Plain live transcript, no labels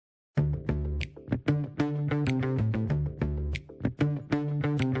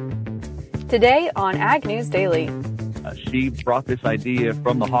Today on Ag News Daily. She brought this idea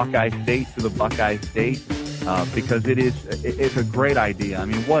from the Hawkeye State to the Buckeye State because it's a great idea. I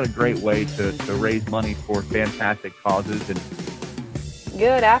mean, what a great way to raise money for fantastic causes. And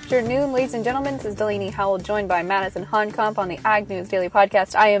good afternoon, ladies and gentlemen. This is Delaney Howell, joined by Madison Honkamp on the Ag News Daily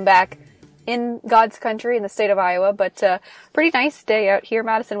podcast. I am back in God's country in the state of Iowa, but pretty nice day out here.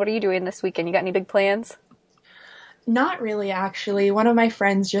 Madison, what are you doing this weekend? You got any big plans? Not really, actually. One of my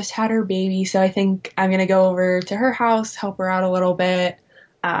friends just had her baby, so I think I'm going to go over to her house, help her out a little bit,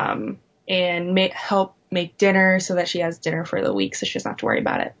 and help make dinner so that she has dinner for the week so she doesn't have to worry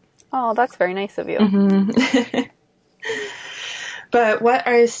about it. Oh, that's very nice of you. Mm-hmm. But what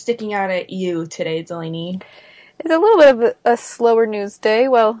is sticking out at you today, Delaney? It's a little bit of a slower news day.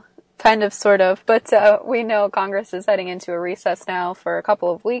 Well, kind of, sort of. But we know Congress is heading into a recess now for a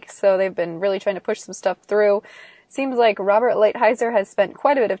couple of weeks, so they've been really trying to push some stuff through. Seems like Robert Lighthizer has spent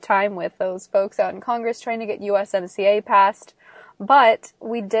quite a bit of time with those folks out in Congress trying to get USMCA passed. But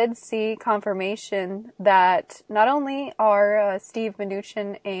we did see confirmation that not only are Steve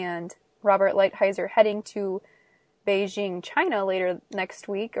Mnuchin and Robert Lighthizer heading to Beijing, China later next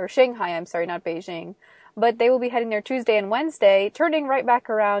week, or Shanghai, I'm sorry, not Beijing, but they will be heading there Tuesday and Wednesday, turning right back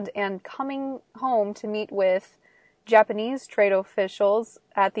around and coming home to meet with Japanese trade officials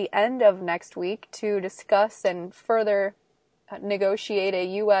at the end of next week to discuss and further negotiate a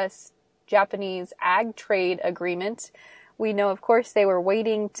U.S.-Japanese ag trade agreement. We know, of course, they were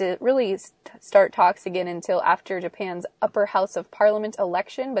waiting to really start talks again until after Japan's upper house of parliament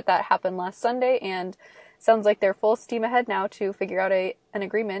election, but that happened last Sunday, and sounds like they're full steam ahead now to figure out an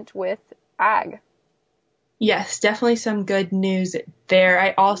agreement with ag. Yes, definitely some good news there.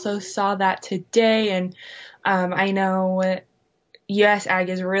 I also saw that today, and I know U.S. Ag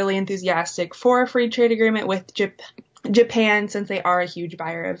is really enthusiastic for a free trade agreement with Japan since they are a huge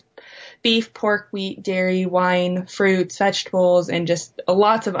buyer of beef, pork, wheat, dairy, wine, fruits, vegetables, and just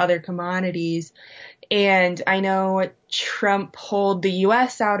lots of other commodities. And I know Trump pulled the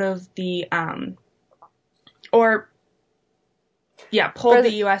U.S. out of the pulled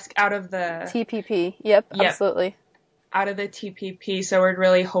the U.S. out of the TPP. Yep, absolutely. Out of the TPP, so we're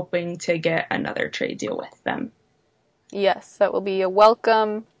really hoping to get another trade deal with them. Yes, that will be a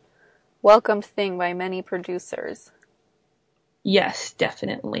welcomed thing by many producers. Yes,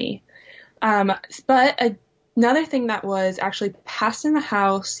 definitely. But another thing that was actually passed in the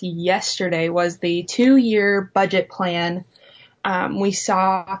House yesterday was the 2-year budget plan. We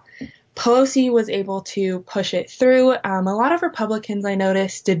saw Pelosi was able to push it through. A lot of Republicans, I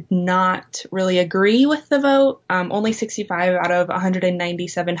noticed, did not really agree with the vote. Only 65 out of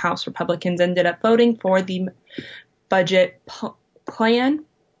 197 House Republicans ended up voting for the budget plan.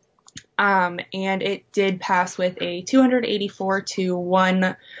 And it did pass with a 284 to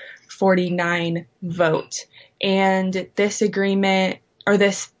 149 vote. And this agreement, or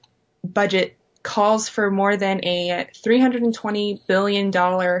this budget, calls for more than a $320 billion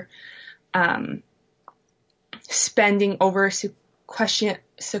spending over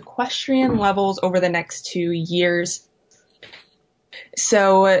sequestrian levels over the next 2 years.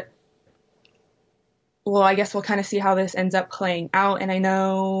 So, well, I guess we'll kind of see how this ends up playing out. And I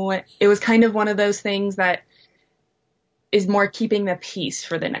know it was kind of one of those things that is more keeping the peace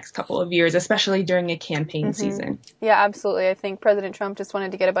for the next couple of years, especially during a campaign season. Yeah, absolutely. I think President Trump just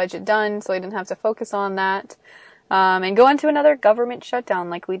wanted to get a budget done so he didn't have to focus on that and go into another government shutdown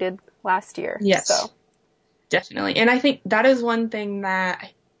like we did last year. Yes, so. Definitely. And I think that is one thing that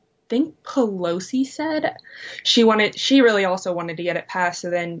I think Pelosi said. She really also wanted to get it passed. So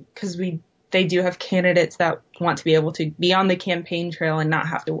then, because they do have candidates that want to be able to be on the campaign trail and not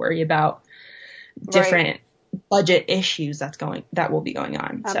have to worry about different budget issues that will be going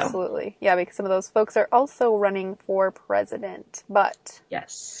on. Absolutely. So. Yeah, because some of those folks are also running for president. But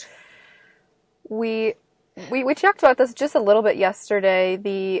yes, we talked about this just a little bit yesterday.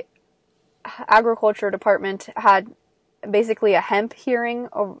 The Agriculture Department had basically a hemp hearing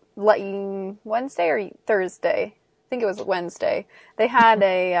Wednesday or Thursday. I think it was Wednesday. They had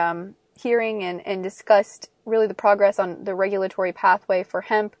a hearing and discussed really the progress on the regulatory pathway for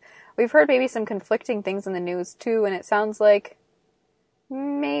hemp. We've heard maybe some conflicting things in the news too, and it sounds like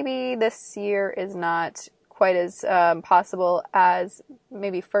maybe this year is not quite as possible as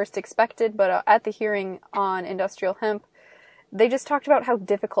maybe first expected, but at the hearing on industrial hemp, they just talked about how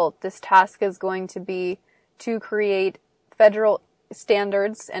difficult this task is going to be to create federal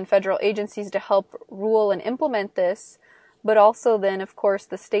standards and federal agencies to help rule and implement this, but also then, of course,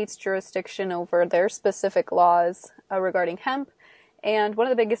 the state's jurisdiction over their specific laws regarding hemp. And one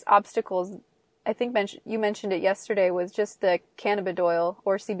of the biggest obstacles I think you mentioned it yesterday, was just the cannabis oil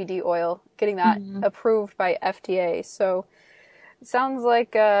or CBD oil, getting that approved by FDA. So it sounds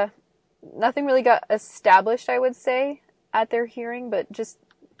like nothing really got established, I would say, at their hearing, but just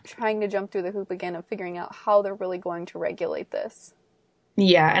trying to jump through the hoop again of figuring out how they're really going to regulate this.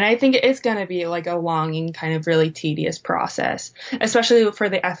 Yeah, and I think it's going to be like a long and kind of really tedious process, especially for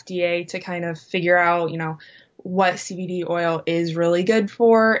the FDA to kind of figure out, what CBD oil is really good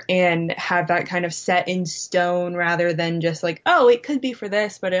for and have that kind of set in stone rather than just like, oh, it could be for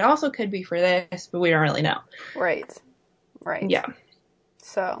this, but it also could be for this, but we don't really know. Right. Yeah.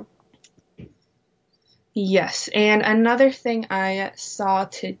 So. Yes, and another thing I saw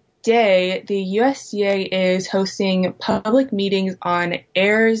today, the USDA is hosting public meetings on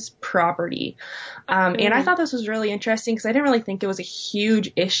heirs property. And I thought this was really interesting because I didn't really think it was a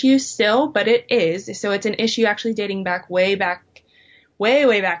huge issue still, but it is. So it's an issue actually dating way back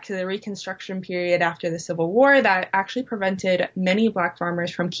to the Reconstruction period after the Civil War that actually prevented many Black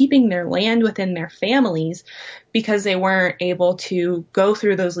farmers from keeping their land within their families because they weren't able to go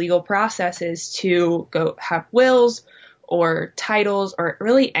through those legal processes to go have wills or titles or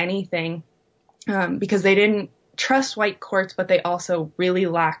really anything because they didn't trust white courts, but they also really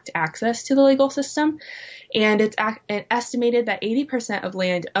lacked access to the legal system. And it's estimated that 80% of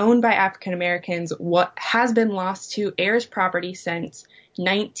land owned by African Americans has been lost to heirs property since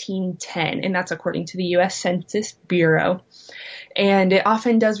 1910, and that's according to the U.S. Census Bureau. And it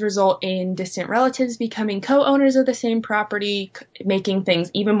often does result in distant relatives becoming co-owners of the same property, making things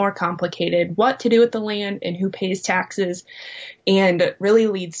even more complicated, what to do with the land and who pays taxes, and really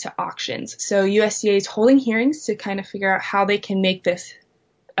leads to auctions. So USDA is holding hearings to kind of figure out how they can make this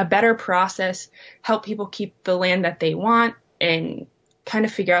a better process, help people keep the land that they want, and kind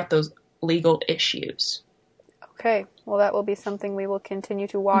of figure out those legal issues. Okay, well, that will be something we will continue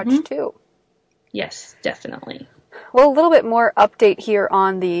to watch too. Yes, definitely. Well, a little bit more update here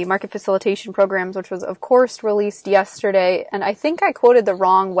on the market facilitation programs, which was, of course, released yesterday. And I think I quoted the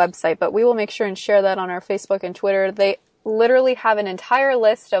wrong website, but we will make sure and share that on our Facebook and Twitter. They literally have an entire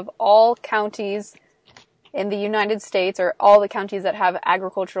list of all counties in the United States, or all the counties that have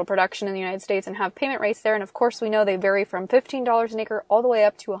agricultural production in the United States and have payment rates there. And of course, we know they vary from $15 an acre all the way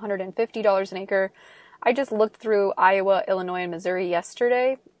up to $150 an acre. I just looked through Iowa, Illinois, and Missouri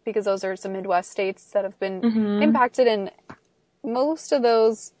yesterday because those are some Midwest states that have been impacted. And most of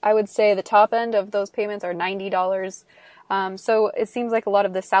those, I would say the top end of those payments are $90. So it seems like a lot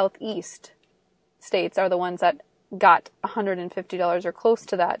of the Southeast states are the ones that got $150 or close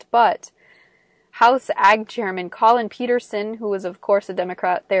to that. But House Ag Chairman Colin Peterson, who was of course a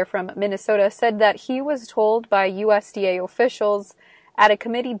Democrat there from Minnesota, said that he was told by USDA officials at a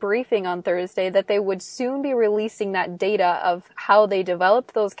committee briefing on Thursday that they would soon be releasing that data of how they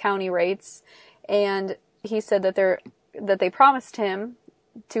developed those county rates. And he said that they promised him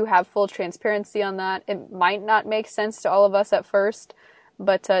to have full transparency on that. It might not make sense to all of us at first,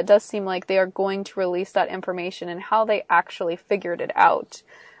 but it does seem like they are going to release that information and how they actually figured it out.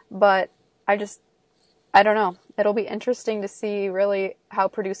 But I don't know. It'll be interesting to see really how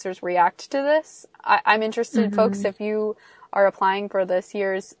producers react to this. I'm interested, folks, if you are applying for this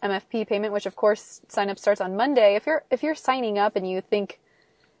year's MFP payment, which of course sign up starts on Monday. If you're signing up and you think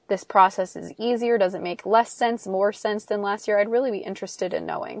this process is easier, does it make less sense, more sense than last year, I'd really be interested in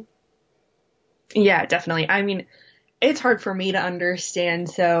knowing. Yeah, definitely. I mean, it's hard for me to understand,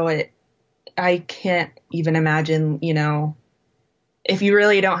 so I can't even imagine, if you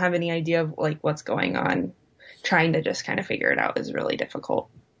really don't have any idea of like what's going on, trying to just kind of figure it out is really difficult.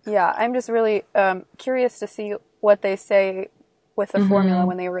 Yeah, I'm just really curious to see what they say with the formula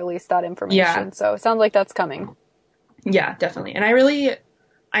when they release that information. Yeah. So it sounds like that's coming. Yeah, definitely. And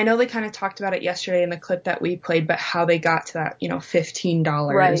I know they kind of talked about it yesterday in the clip that we played, but how they got to that,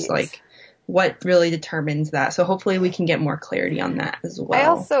 $15, right. Like what really determines that. So hopefully we can get more clarity on that as well. I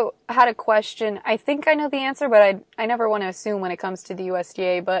also had a question. I think I know the answer, but I never want to assume when it comes to the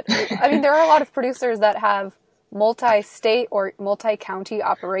USDA. But I mean, there are a lot of producers that have multi-state or multi-county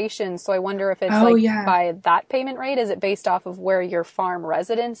operations. So I wonder if it's by that payment rate. Is it based off of where your farm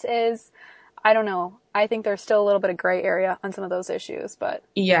residence is? I don't know. I think there's still a little bit of gray area on some of those issues, but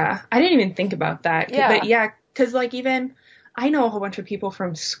yeah, I didn't even think about that. Yeah. But yeah, because like even I know a whole bunch of people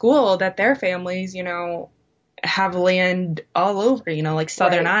from school that their families, have land all over, like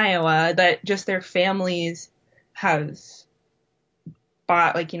southern Iowa, that just their families has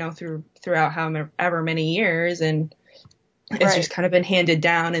bought, like, throughout however many years, and it's just kind of been handed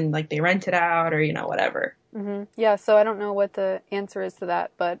down, and like they rent it out or whatever. Yeah, so I don't know what the answer is to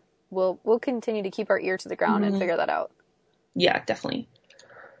that, but we'll continue to keep our ear to the ground and figure that out. Yeah, definitely.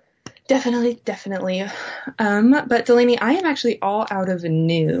 Definitely. But Delaney, I am actually all out of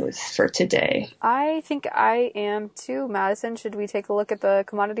news for today. I think I am too. Madison, should we take a look at the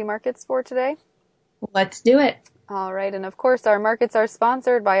commodity markets for today? Let's do it. All right, and of course, our markets are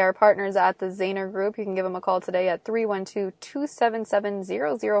sponsored by our partners at the Zaner Group. You can give them a call today at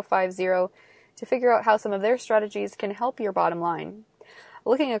 312-277-0050 to figure out how some of their strategies can help your bottom line.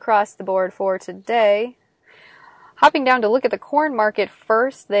 Looking across the board for today, hopping down to look at the corn market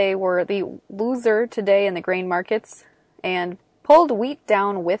first, they were the loser today in the grain markets and pulled wheat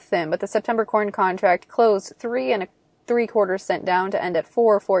down with them. But the September corn contract closed 3 3/4 cent down to end at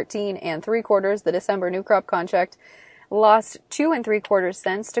 4.14 3/4. The December new crop contract lost 2 3/4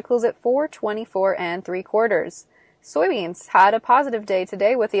 cents to close at 4.24 3/4. Soybeans had a positive day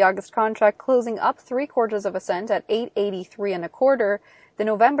today with the August contract closing up 3/4 cent at 8.83 1/4. The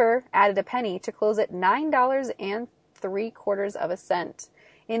November added a penny to close at $9.75 cent.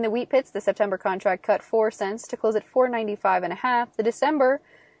 In the wheat pits, the September contract cut 4 cents to close at 4.95 1/2. The December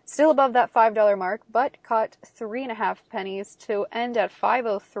still above that $5 mark, but caught 3.5 pennies to end at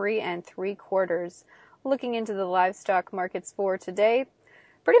 5.03 3/4. Looking into the livestock markets for today,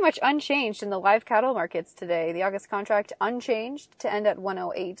 pretty much unchanged in the live cattle markets today. The August contract unchanged to end at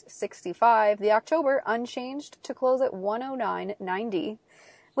 108.65. The October unchanged to close at 109.90.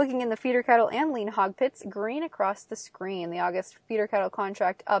 Looking in the feeder cattle and lean hog pits, green across the screen. The August feeder cattle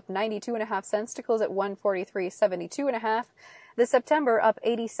contract up 92.5 cents to close at 143.72 1/2. The September up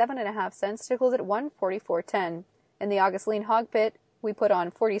 87.5 cents to close at 144.10. In the August lean hog pit, we put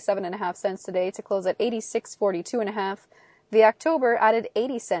on 47.5 cents today to close at 86.42 1/2. The October added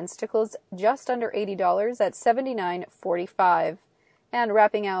 80 cents to close just under $80 at 79.45. And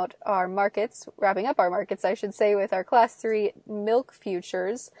wrapping up our markets, I should say, with our Class 3 milk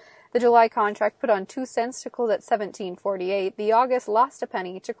futures. The July contract put on 2 cents to close at 17.48. The August lost a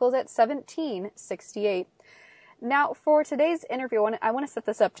penny to close at 17.68. Now, for today's interview, I want to set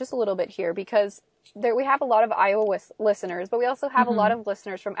this up just a little bit here because we have a lot of Iowa listeners, but we also have a lot of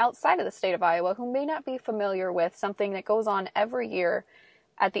listeners from outside of the state of Iowa who may not be familiar with something that goes on every year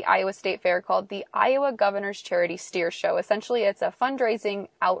at the Iowa State Fair called the Iowa Governor's Charity Steer Show. Essentially, it's a fundraising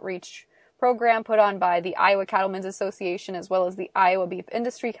outreach program put on by the Iowa Cattlemen's Association as well as the Iowa Beef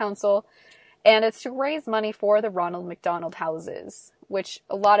Industry Council, and it's to raise money for the Ronald McDonald Houses, which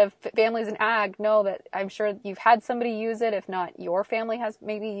a lot of families in ag know that. I'm sure you've had somebody use it. If not, your family has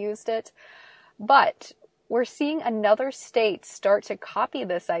maybe used it. But we're seeing another state start to copy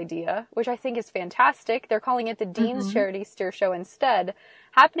this idea, which I think is fantastic. They're calling it the Dean's Charity Steer Show instead,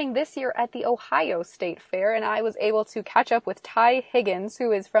 happening this year at the Ohio State Fair. And I was able to catch up with Ty Higgins,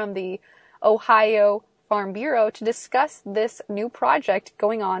 who is from the Ohio Farm Bureau, to discuss this new project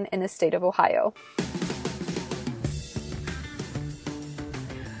going on in the state of Ohio.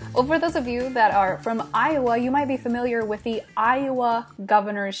 Well, for those of you that are from Iowa, you might be familiar with the Iowa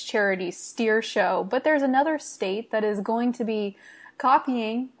Governor's Charity Steer Show, but there's another state that is going to be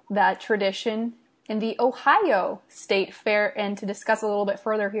copying that tradition in the Ohio State Fair. And to discuss a little bit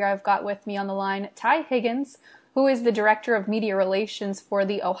further here, I've got with me on the line Ty Higgins, who is the Director of Media Relations for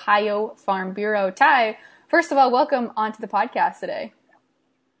the Ohio Farm Bureau. Ty, first of all, welcome onto the podcast today.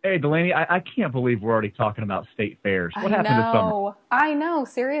 Hey, Delaney, I can't believe we're already talking about state fairs. What happened to summer? I know,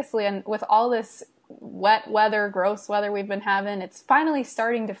 seriously. And with all this wet weather, gross weather we've been having, it's finally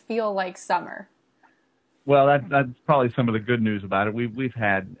starting to feel like summer. Well, that's probably some of the good news about it. We've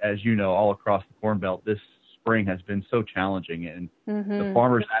had, as you know, all across the Corn Belt, this spring has been so challenging. And the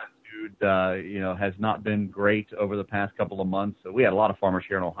farmers' attitude, has not been great over the past couple of months. So we had a lot of farmers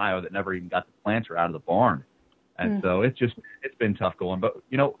here in Ohio that never even got the planter out of the barn. And so it's been tough going. But,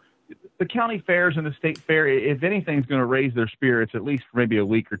 the county fairs and the state fair, if anything's going to raise their spirits, at least for maybe a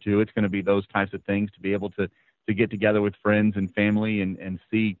week or two, it's going to be those types of things, to be able to get together with friends and family and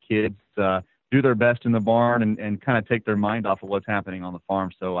see kids do their best in the barn and kind of take their mind off of what's happening on the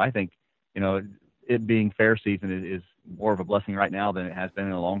farm. So I think, it being fair season is more of a blessing right now than it has been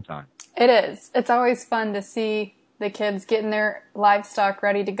in a long time. It is. It's always fun to see the kids getting their livestock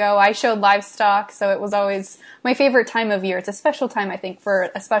ready to go. I showed livestock, so it was always my favorite time of year. It's a special time, I think, for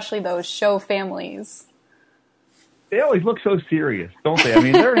especially those show families. They always look so serious, don't they? I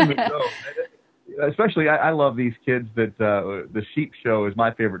mean, they're in the show. Especially, I love these kids that the sheep show is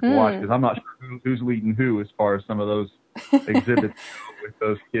my favorite to watch, because I'm not sure who's leading who as far as some of those exhibits with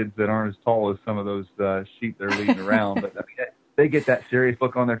those kids that aren't as tall as some of those sheep they're leading around. But I mean, they get that serious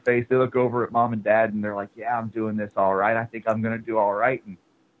look on their face. They look over at mom and dad, and they're like, yeah, I'm doing this all right. I think I'm going to do all right.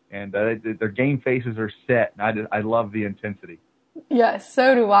 And their game faces are set. And I love the intensity. Yes,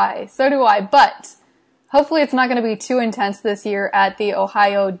 so do I. But Hopefully it's not going to be too intense this year at the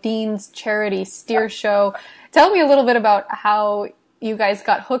Ohio Dean's Charity Steer Show. Tell me a little bit about how you guys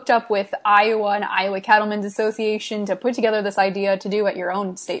got hooked up with Iowa and Iowa Cattlemen's Association to put together this idea to do at your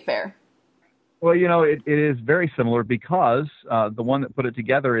own state fair. Well, it is very similar because the one that put it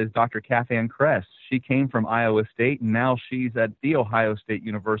together is Dr. Kathann Kress. She came from Iowa State, and now she's at The Ohio State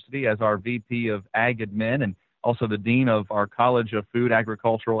University as our VP of Ag Admin and also the Dean of our College of Food,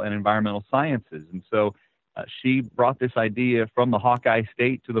 Agricultural, and Environmental Sciences. And so she brought this idea from the Hawkeye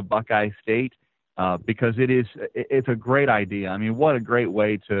State to the Buckeye State because it's a great idea. I mean, what a great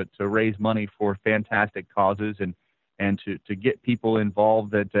way to raise money for fantastic causes and to get people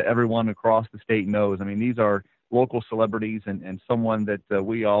involved that everyone across the state knows. I mean, these are local celebrities and someone that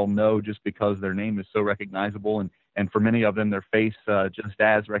we all know just because their name is so recognizable. And for many of them, their face just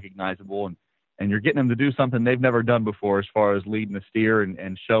as recognizable. And you're getting them to do something they've never done before as far as leading a steer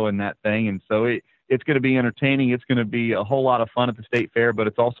and showing that thing. And so it's going to be entertaining. It's going to be a whole lot of fun at the state fair, but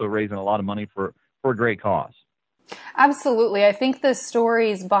it's also raising a lot of money for a great cause. Absolutely. I think the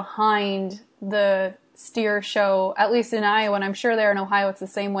stories behind the steer show, at least in Iowa, and I'm sure there in Ohio it's the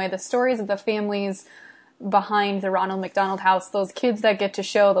same way, the stories of the families behind the Ronald McDonald House, those kids that get to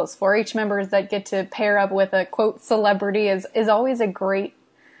show, those 4-H members that get to pair up with a, quote, celebrity is always a great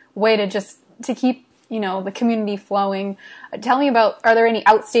way to keep, the community flowing. Tell me about, are there any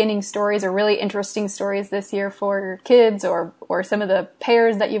outstanding stories or really interesting stories this year for your kids or some of the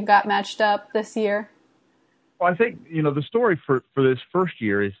pairs that you've got matched up this year? Well, I think, the story for this first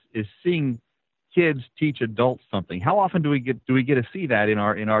year is seeing kids teach adults something. How often do we get to see that in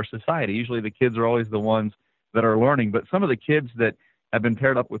our society? Usually the kids are always the ones that are learning, but some of the kids that have been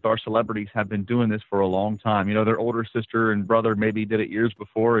paired up with our celebrities have been doing this for a long time. Their older sister and brother maybe did it years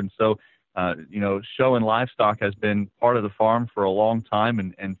before, and so showing livestock has been part of the farm for a long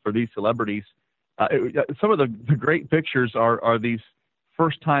time, and for these celebrities, some of the great pictures are these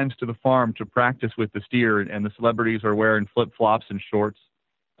first times to the farm to practice with the steer, and the celebrities are wearing flip-flops and shorts.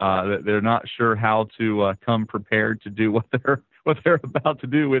 They're not sure how to come prepared to do what they're about to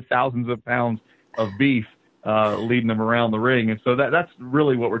do with thousands of pounds of beef leading them around the ring. And so that's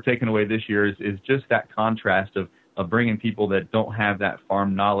really what we're taking away this year is just that contrast of bringing people that don't have that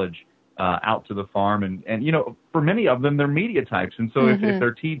farm knowledge out to the farm. And for many of them, they're media types. And so if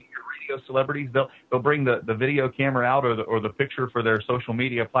they're TV or radio celebrities, they'll bring the video camera out or the picture for their social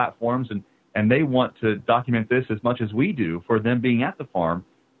media platforms. And they want to document this as much as we do for them being at the farm.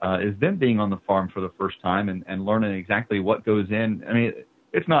 Is them being on the farm for the first time and learning exactly what goes in. I mean,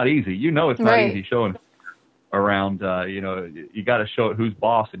 it's not easy. It's not easy showing around. You got to show it who's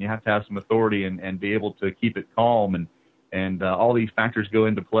boss, and you have to have some authority and be able to keep it calm. And all these factors go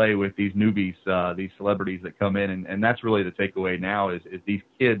into play with these newbies, these celebrities that come in. And that's really the takeaway now is these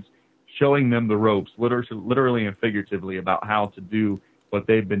kids showing them the ropes, literally and figuratively, about how to do what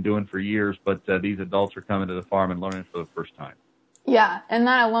they've been doing for years. But these adults are coming to the farm and learning for the first time. Yeah, and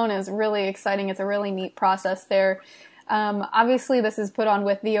that alone is really exciting. It's a really neat process there. Obviously, this is put on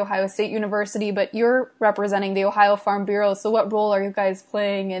with The Ohio State University, but you're representing the Ohio Farm Bureau, so what role are you guys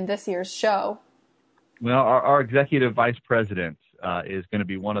playing in this year's show? Well, our executive vice president is going to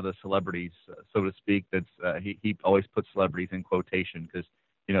be one of the celebrities, so to speak. That's he always puts celebrities in quotation because,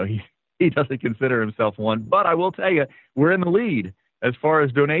 he doesn't consider himself one. But I will tell you, we're in the lead as far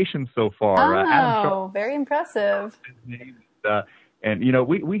as donations so far. Oh, very impressive. And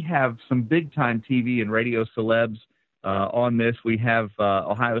we have some big time TV and radio celebs on this. We have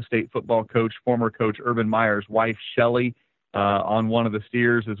Ohio State football coach, former coach Urban Meyer's wife Shelley on one of the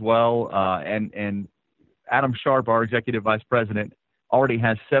steers as well. And Adam Sharp, our executive vice president, already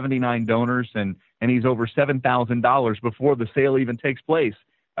has 79 donors, and he's over $7,000 before the sale even takes place.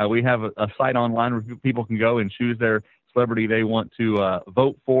 We have a site online where people can go and choose their celebrity they want to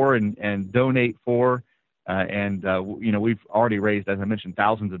vote for and donate for. We've already raised, as I mentioned,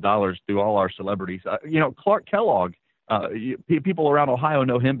 thousands of dollars through all our celebrities. Clark Kellogg, people around Ohio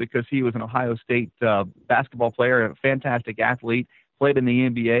know him because he was an Ohio State basketball player, a fantastic athlete, played in the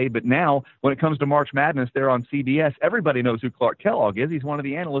NBA. But now, when it comes to March Madness there on CBS, everybody knows who Clark Kellogg is. He's one of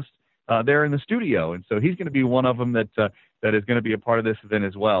the analysts there in the studio. And so he's going to be one of them that is going to be a part of this event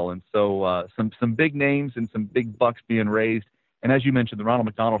as well. And so some big names and some big bucks being raised. And as you mentioned, the Ronald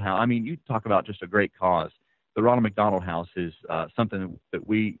McDonald House, I mean, you talk about just a great cause. The Ronald McDonald House is something that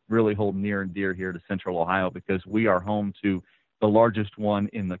we really hold near and dear here to Central Ohio because we are home to the largest one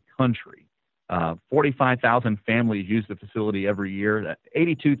in the country. 45,000 families use the facility every year,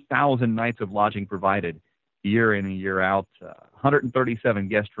 82,000 nights of lodging provided year in and year out, 137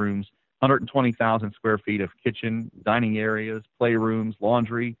 guest rooms, 120,000 square feet of kitchen, dining areas, playrooms,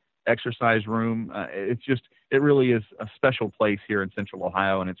 laundry, exercise room. It really is a special place here in Central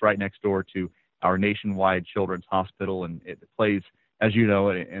Ohio, and it's right next door to our nationwide children's hospital, and it plays, as you know,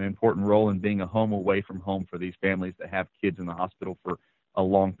 an important role in being a home away from home for these families that have kids in the hospital for a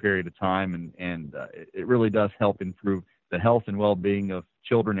long period of time, and it really does help improve the health and well-being of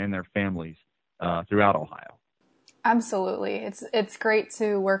children and their families throughout Ohio. Absolutely. It's great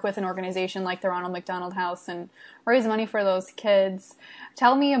to work with an organization like the Ronald McDonald House and raise money for those kids.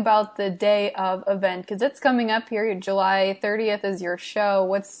 Tell me about the day of event, because it's coming up here. July 30th is your show.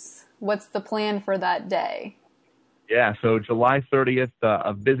 What's the plan for that day? Yeah, so July 30th,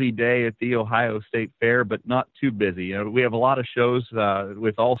 a busy day at the Ohio State Fair, but not too busy. You know, we have a lot of shows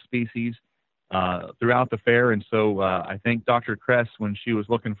with all species throughout the fair, and so I think Dr. Kress, when she was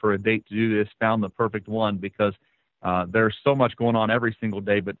looking for a date to do this, found the perfect one, because there's so much going on every single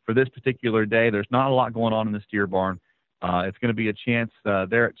day. But for this particular day, there's not a lot going on in the steer barn. It's going to be a chance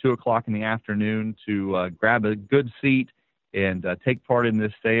there at 2 o'clock in the afternoon to grab a good seat and take part in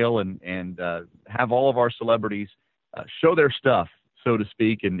this sale and have all of our celebrities show their stuff, so to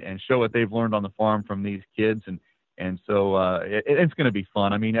speak, and show what they've learned on the farm from these kids. And so it's going to be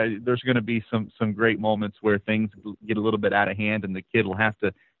fun. I mean, there's going to be some great moments where things get a little bit out of hand, and the kid will have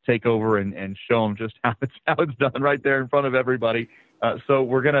to take over and show them just how it's done right there in front of everybody. So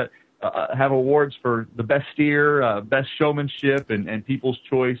we're going to have awards for the best steer, best showmanship, and people's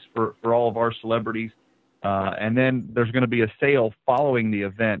choice for all of our celebrities. And then there's going to be a sale following the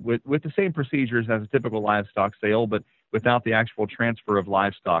event with the same procedures as a typical livestock sale, but without the actual transfer of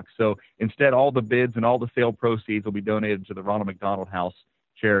livestock. So instead, all the bids and all the sale proceeds will be donated to the Ronald McDonald House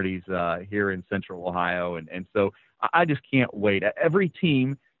charities here in Central Ohio. And so I just can't wait. Every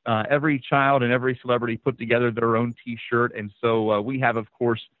team, every child, and every celebrity put together their own T-shirt. And so we have, of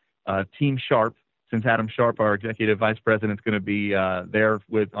course, Team Sharp, since Adam Sharp, our executive vice president, is going to be there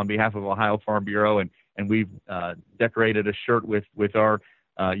on behalf of Ohio Farm Bureau, and we've decorated a shirt with our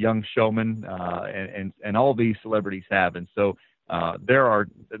young showman, and all these celebrities have. And so they're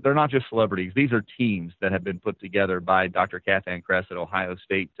not just celebrities; these are teams that have been put together by Dr. Kathann Kress at Ohio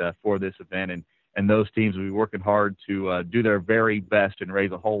State for this event, and those teams will be working hard to do their very best and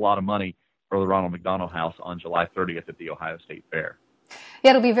raise a whole lot of money for the Ronald McDonald House on July 30th at the Ohio State Fair. Yeah,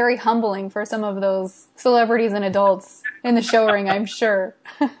 it'll be very humbling for some of those celebrities and adults in the show ring, I'm sure.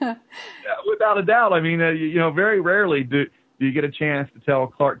 Yeah, without a doubt. I mean, very rarely do you get a chance to tell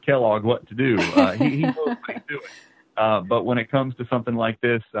Clark Kellogg what to do. He knows what he's doing. But when it comes to something like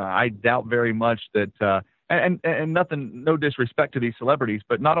this, I doubt very much that, and no disrespect to these celebrities,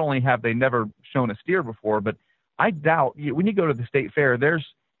 but not only have they never shown a steer before, but I doubt when you go to the state fair, there's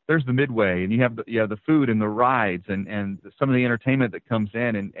the midway, and you have the food and the rides and some of the entertainment that comes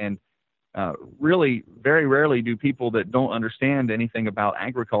in, and really very rarely do people that don't understand anything about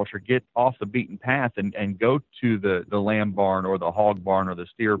agriculture get off the beaten path and go to the lamb barn or the hog barn or the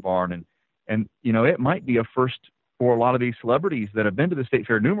steer barn, and it might be a first for a lot of these celebrities that have been to the state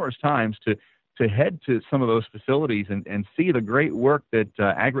fair numerous times to head to some of those facilities and see the great work that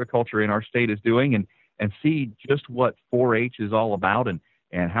agriculture in our state is doing, and see just what 4-H is all about,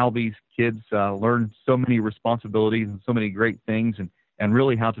 and how these kids learn so many responsibilities and so many great things, and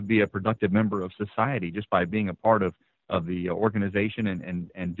really how to be a productive member of society just by being a part of the organization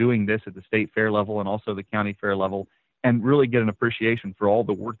and doing this at the state fair level and also the county fair level, and really get an appreciation for all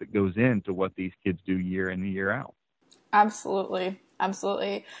the work that goes into what these kids do year in and year out. Absolutely.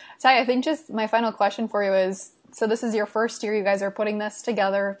 Absolutely. Ty, I think just my final question for you is, so this is your first year you guys are putting this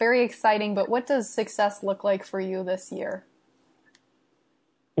together. Very exciting, but what does success look like for you this year?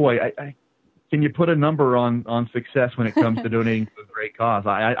 Boy, can you put a number on success when it comes to donating to a great cause?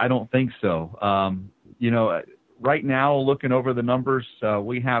 I don't think so. Right now, looking over the numbers,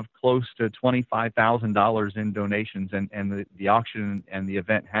 we have close to $25,000 in donations, and the auction and the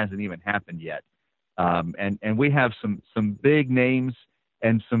event hasn't even happened yet. And we have some big names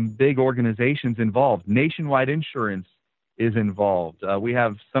and some big organizations involved. Nationwide Insurance is involved. We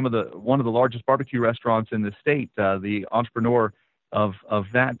have one of the largest barbecue restaurants in the state, the entrepreneur of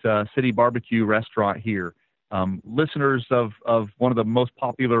that city barbecue restaurant here. Listeners of one of the most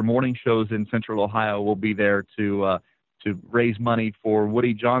popular morning shows in Central Ohio will be there to raise money for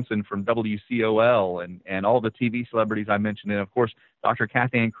Woody Johnson from WCOL and all the TV celebrities I mentioned. And of course, Dr.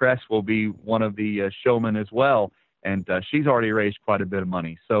 Kathann Kress will be one of the showmen as well. And she's already raised quite a bit of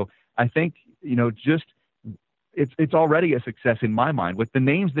money. So I think, it's already a success in my mind with the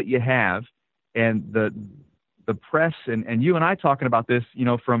names that you have and the press and you and I talking about this,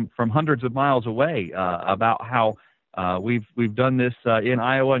 from hundreds of miles away, about how we've done this in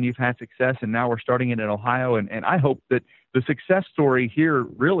Iowa and you've had success, and now we're starting it in Ohio. And I hope that the success story here,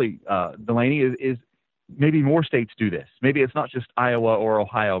 really, Delaney, is maybe more states do this. Maybe it's not just Iowa or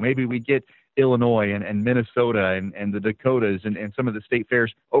Ohio. Maybe we get Illinois and Minnesota and the Dakotas and some of the state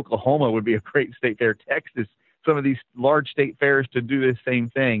fairs. Oklahoma would be a great state fair. Texas, some of these large state fairs to do this same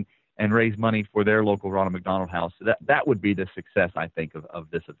thing and raise money for their local Ronald McDonald House. So that would be the success, I think, of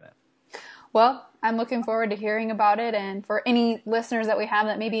this event. Well, I'm looking forward to hearing about it. And for any listeners that we have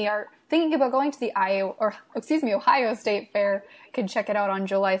that maybe are thinking about going to the Ohio State Fair, can check it out on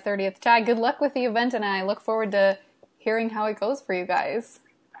July 30th. Tad, good luck with the event, and I look forward to hearing how it goes for you guys.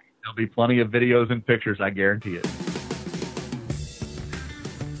 There'll be plenty of videos and pictures, I guarantee it.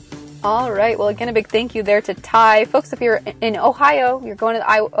 All right. Well, again, a big thank you there to Ty. Folks, if you're in Ohio, you're going to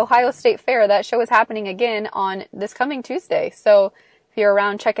the Ohio State Fair. That show is happening again on this coming Tuesday. So if you're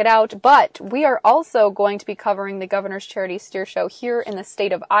around, check it out. But we are also going to be covering the Governor's Charity Steer Show here in the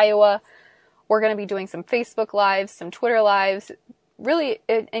state of Iowa. We're going to be doing some Facebook Lives, some Twitter Lives. Really,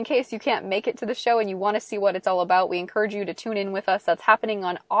 in case you can't make it to the show and you want to see what it's all about, we encourage you to tune in with us. That's happening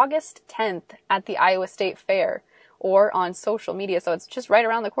on August 10th at the Iowa State Fair or on social media. So it's just right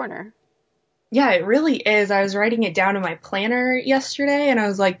around the corner. Yeah, it really is. I was writing it down in my planner yesterday, and I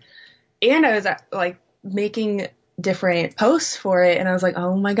was making different posts for it, and I was like,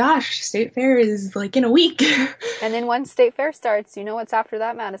 oh my gosh, State Fair is like in a week. And then once State Fair starts, you know what's after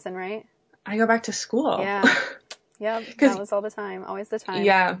that, Madison, right? I go back to school. Yeah. Yeah, that was all the time. Always the time.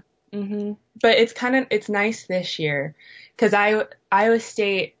 Yeah. Mm-hmm. But it's nice this year because Iowa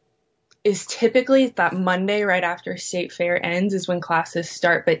State is typically that Monday right after State Fair ends is when classes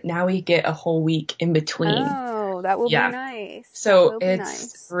start, but now we get a whole week in between. Oh, that will be nice. So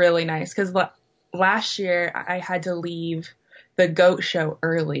it's really nice because last year I had to leave the GOAT show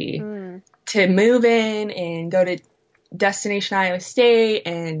early to move in and go to Destination Iowa State,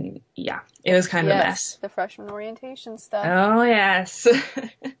 and yeah, it was kind of a mess. The freshman orientation stuff. Oh, yes.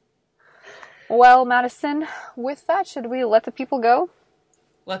 Well, Madison, with that, should we let the people go?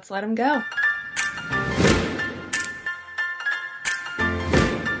 Let's let them go.